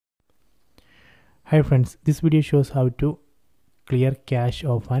Hi friends, this video shows how to clear cache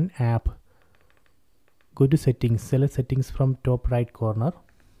of an app. Go to settings, select settings from top right corner,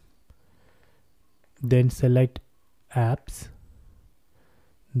 then select apps,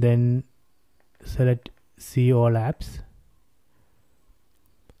 then select see all apps,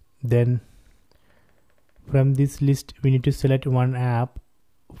 then from this list we need to select one app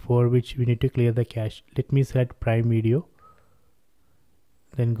for which we need to clear the cache. Let me select Prime Video,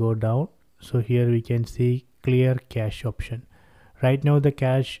 then go down. So here we can see clear cache option. Right now the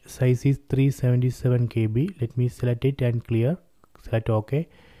cache size is 377 KB. Let me select it and clear. Select OK.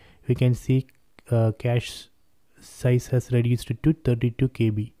 We can see cache size has reduced to 32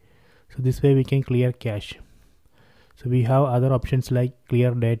 KB. So this way we can clear cache. So we have other options like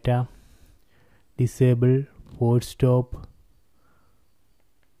clear data, disable, force stop.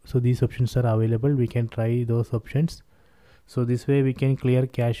 So these options are available. We can try those options. So this way we can clear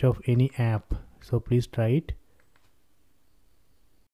cache of any app. So please try it.